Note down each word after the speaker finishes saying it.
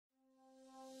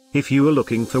If you are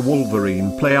looking for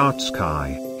Wolverine Play Art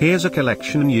Sky, here's a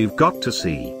collection you've got to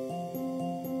see.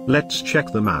 Let's check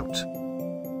them out.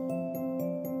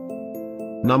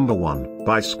 Number 1,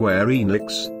 by Square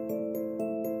Enix.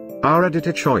 Our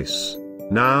editor choice,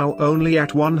 now only at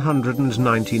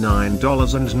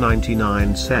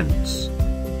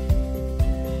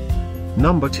 $199.99.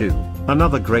 Number 2,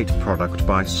 another great product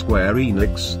by Square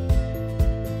Enix.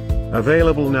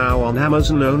 Available now on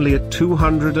Amazon only at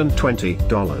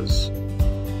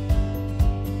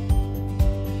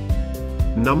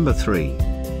 $220. Number 3.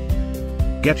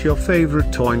 Get your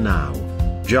favorite toy now.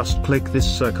 Just click this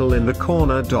circle in the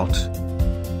corner dot.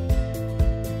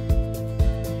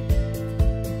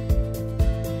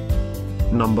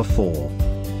 Number 4.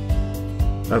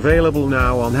 Available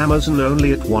now on Amazon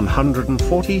only at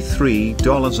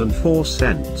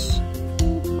 $143.04.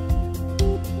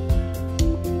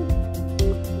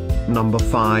 Number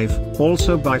 5,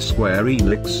 also by Square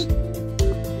Enix.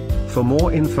 For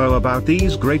more info about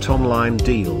these great online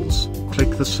deals,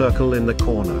 click the circle in the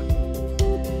corner.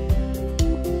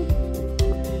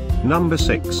 Number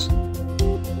 6.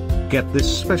 Get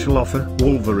this special offer,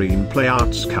 Wolverine Play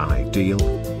Art Sky deal.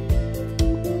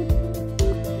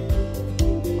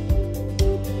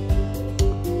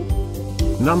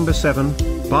 Number 7,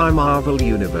 by Marvel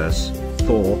Universe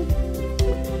 4.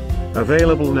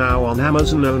 Available now on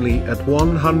Amazon only at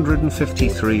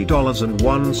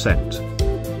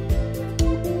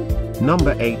 $153.01.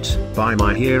 Number 8, by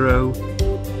My Hero.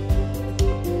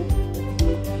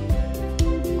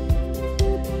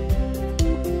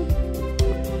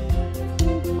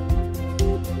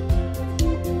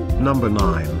 Number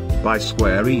 9, by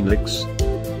Square Enix.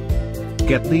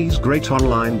 Get these great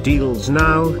online deals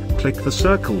now, click the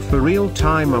circle for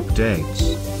real-time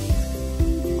updates.